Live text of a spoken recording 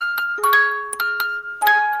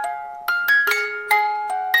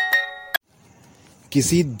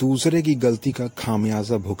किसी दूसरे की गलती का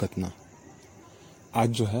खामियाजा भुगतना। आज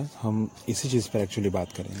जो है हम इसी चीज़ पर एक्चुअली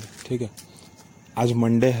बात करेंगे, ठीक है। आज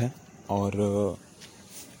मंडे है और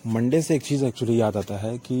मंडे से एक चीज़ एक्चुअली याद आता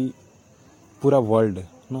है कि पूरा वर्ल्ड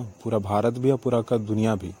ना, पूरा भारत भी और पूरा का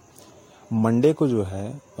दुनिया भी मंडे को जो है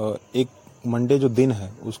एक मंडे जो दिन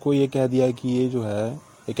है उसको ये कह दिया है कि ये जो है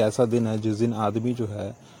एक ऐसा दिन है जिस दिन आदमी जो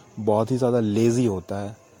है बहुत ही ज़्यादा लेज़ी होता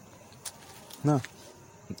है ना,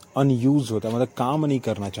 अनयूज होता है, मतलब काम नहीं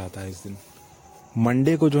करना चाहता है इस दिन।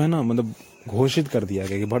 मंडे को जो है ना मतलब घोषित कर दिया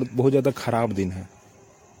गया कि बहुत ज़्यादा ख़राब दिन है।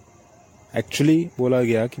 एक्चुअली बोला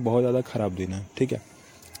गया कि बहुत ज़्यादा ख़राब दिन है, ठीक है।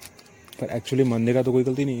 पर एक्चुअली मंडे का तो कोई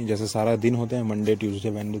गलती नहीं है। जैसे सारा दिन होते हैं मंडे, ट्यूसडे,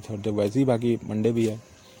 वेडनेसडे, थर्सडे, वैसे ही बाकी मंडे भी है।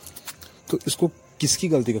 तो इसको किसकी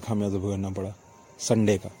गलती का खामियाजा भुगतना पड़ा?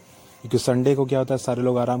 संडे का। क्योंकि संडे को क्या होता है, सारे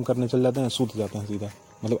लोग आराम करने चल जाते हैं, सूत जाते हैं सीधा,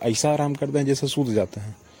 मतलब ऐसा आराम करते हैं जैसे सूत जाते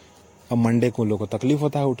हैं। अब मंडे को लोगों को तकलीफ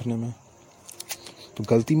होता है उठने में। तो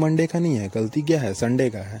गलती मंडे का नहीं है, गलती क्या है? संडे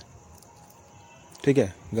का है, ठीक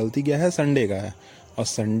है। गलती क्या है? संडे का है। और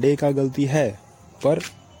संडे का गलती है पर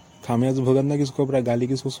खामियाजा भुगतना किसको पड़ा? गाली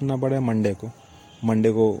किसको सुनना पड़ा है? मंडे को।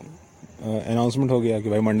 मंडे को अनाउंसमेंट हो गया कि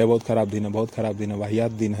भाई मंडे बहुत ख़राब दिन है, बहुत ख़राब दिन है,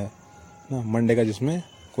 वाहियात दिन है ना मंडे का, जिसमें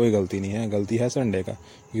कोई गलती नहीं है। गलती है संडे का,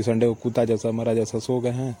 क्योंकि संडे को कुत्ता जैसा मरा जैसा सो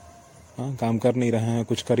गए हैं। हाँ, काम कर नहीं रहे हैं,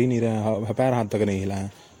 कुछ कर ही नहीं रहे हैं, पैर हाथ तक नहीं हिलाए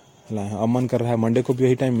हैं। अब मन कर रहा है, मंडे को भी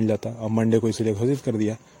यही टाइम मिल जाता। अब मंडे को इसलिए घोषित कर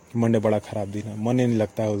दिया कि मंडे बड़ा ख़राब दिन है, मन ही नहीं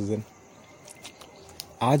लगता है उस दिन।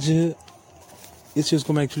 आज इस चीज़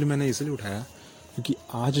को मैंने इसलिए उठाया क्योंकि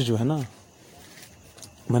आज जो है ना,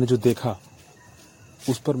 मैंने जो देखा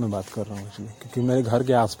उस पर मैं बात कर रहा हूँ एक्चुअली, क्योंकि मेरे घर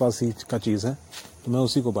के आसपास ही का चीज़ है तो मैं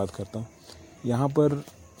उसी को बात करता हूँ। यहाँ पर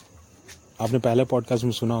आपने पहले पॉडकास्ट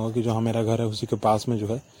में सुना होगा कि जो मेरा घर है उसी के पास में जो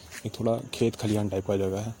है एक थोड़ा खेत खलिहान टाइप का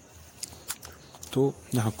जगह है। तो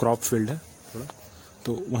यहाँ क्रॉप फील्ड है थोड़ा,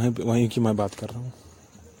 तो वहीं की मैं बात कर रहा हूँ।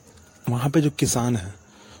 वहाँ पे जो किसान हैं,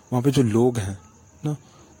 वहाँ पे जो लोग हैं ना,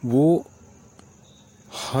 वो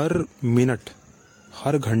हर मिनट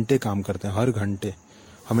हर घंटे काम करते हैं, हर घंटे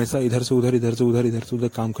हमेशा इधर से उधर, इधर से उधर, इधर से उधर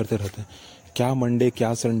काम करते रहते हैं। क्या मंडे,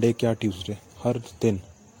 क्या संडे, क्या ट्यूसडे, हर दिन।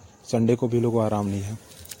 संडे को भी लोगों को आराम नहीं है,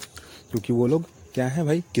 क्योंकि वो लोग क्या है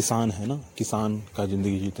भाई, किसान है ना, किसान का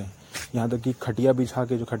ज़िंदगी जीते हैं। यहाँ तक कि खटिया बिछा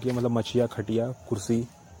के, जो खटिया मतलब मछिया, खटिया, कुर्सी,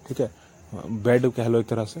 ठीक है, बेड कह लो एक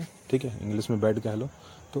तरह से, ठीक है, इंग्लिश में बेड कह लो।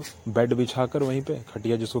 तो बेड बिछा कर वहीं पे,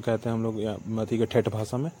 खटिया जिसको कहते हैं हम लोग या मती के ठेठ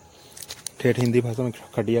भाषा में, ठेठ हिंदी भाषा में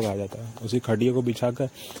खटिया कहा जाता है, उसी खटिया को बिछा कर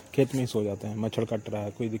खेत में ही सो जाते हैं। मच्छर कट रहा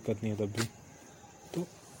है, कोई दिक्कत नहीं है तब भी। तो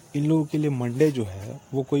इन लोगों के लिए मंडे जो है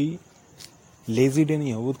वो कोई लेज़ी डे नहीं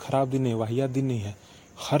है, वो ख़राब दिन नहीं है, वाहियात दिन नहीं है।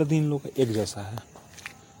 हर दिन लोग एक जैसा है,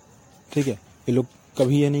 ठीक है। ये लोग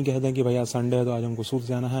कभी ये नहीं कहते कि भाई आज संडे है तो आज हमको सूत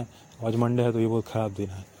जाना है, आज मंडे है तो ये बहुत ख़राब दिन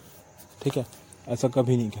है, ठीक है। ऐसा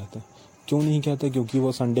कभी नहीं कहते। क्यों नहीं कहते? क्योंकि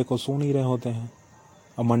वो संडे को सो नहीं रहे होते हैं।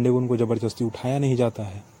 अब मंडे को उनको ज़बरदस्ती उठाया नहीं जाता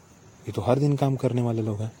है। ये तो हर दिन काम करने वाले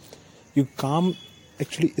लोग हैं। क्योंकि काम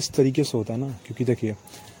एक्चुअली इस तरीके से होता है ना, क्योंकि देखिए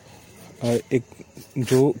एक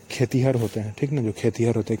जो खेतीहर होते हैं, ठीक ना, जो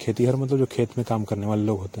खेतीहर होते हैं, खेतीहर मतलब जो खेत में काम करने वाले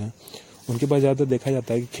लोग होते हैं, उनके पास ज़्यादातर देखा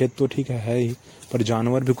जाता है कि खेत तो ठीक है ही, पर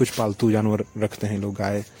जानवर भी कुछ पालतू जानवर रखते हैं लोग।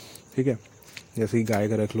 गाय, ठीक है, जैसे कि गाय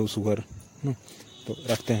का रख लो, सुअर ना, तो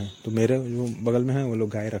रखते हैं। तो मेरे जो बगल में है वो लोग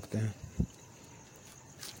गाय रखते हैं।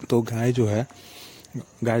 तो गाय जो है,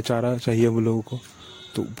 गाय चारा चाहिए वो लोगों को,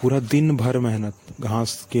 तो पूरा दिन भर मेहनत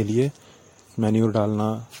घास के लिए, मैन्यूर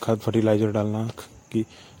डालना, खाद फर्टिलाइज़र डालना कि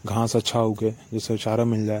घास अच्छा उगे, जिससे चारा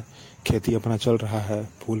मिल जाए, खेती अपना चल रहा है,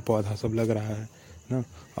 फूल पौधा सब लग रहा है ना।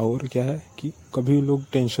 और क्या है कि कभी लोग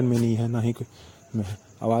टेंशन में नहीं है, ना ही में है।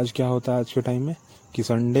 अब आज क्या होता है आज के टाइम में कि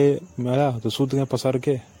संडे में आया तो सूत गए पसर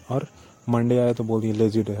के, और मंडे आया तो बोल दिए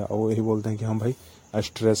लेजी डे है, और यही बोलते हैं कि हम भाई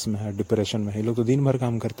स्ट्रेस में है, डिप्रेशन में है। ये लोग तो दिन भर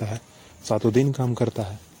काम करता है, सातों दिन काम करता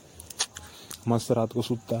है, मस्त रात को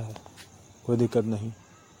सूतता है, कोई दिक्कत नहीं।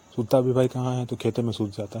 सूता भी भाई कहाँ है, तो खेते में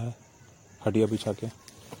सूत जाता है खटिया बिछा के।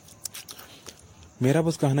 मेरा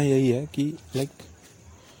बस कहना यही है कि लाइक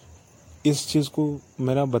इस चीज़ को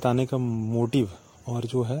मेरा बताने का मोटिव और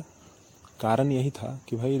जो है कारण यही था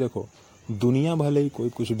कि भाई देखो, दुनिया भले ही कोई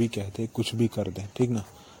कुछ भी कहते, कुछ भी कर दे, ठीक ना,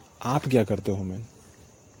 आप क्या करते हो मैन,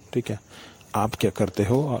 ठीक है, आप क्या करते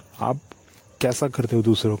हो और आप कैसा करते हो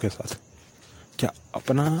दूसरों के साथ। क्या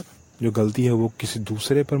अपना जो गलती है वो किसी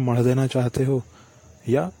दूसरे पर मढ़ देना चाहते हो,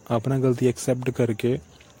 या अपना गलती एक्सेप्ट करके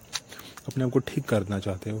अपने आप को ठीक करना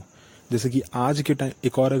चाहते हो। जैसे कि आज के टाइम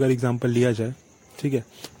एक और अगर एग्जांपल लिया जाए, ठीक है,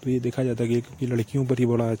 तो ये देखा जाता है कि लड़कियों पर ही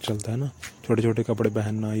बड़ा चलता है ना, छोटे छोटे कपड़े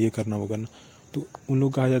पहनना, ये करना वो करना, तो उन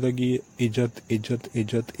लोग कहा जाता है कि इज्जत इज्जत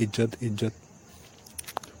इज्जत इज्जत इज्जत।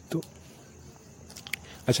 तो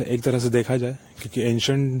अच्छा, एक तरह से देखा जाए, क्योंकि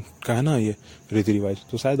एंशंट का है ना ये रीति रिवाज,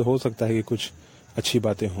 तो शायद हो सकता है कि कुछ अच्छी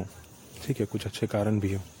बातें हों, ठीक है, कुछ अच्छे कारण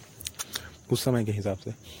भी हों उस समय के हिसाब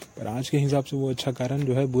से। पर आज के हिसाब से वो अच्छा कारण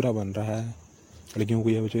जो है बुरा बन रहा है, लड़कियों को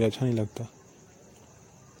यह मुझे अच्छा नहीं लगता।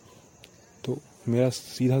 तो मेरा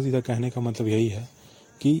सीधा सीधा कहने का मतलब यही है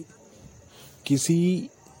कि किसी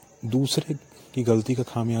दूसरे की गलती का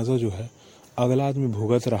खामियाजा जो है अगला आदमी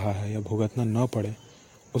भुगत रहा है या भुगतना न पड़े,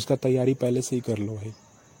 उसका तैयारी पहले से ही कर लो भाई।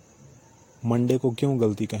 मंडे को क्यों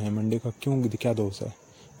गलती कहें, मंडे का क्यों, क्या दोष है?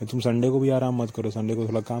 तुम संडे को भी आराम मत करो, संडे को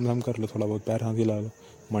थोड़ा काम धाम कर लो, थोड़ा बहुत पैर हाथ हिला लो,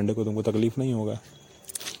 मंडे को तुमको तकलीफ नहीं होगा,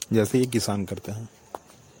 जैसे ये किसान करते हैं।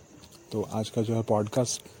 तो आज का जो है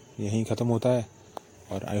पॉडकास्ट यहीं ख़त्म होता है,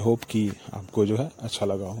 और आई होप कि आपको जो है अच्छा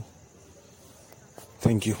लगा हो।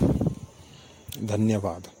 थैंक यू,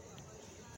 धन्यवाद।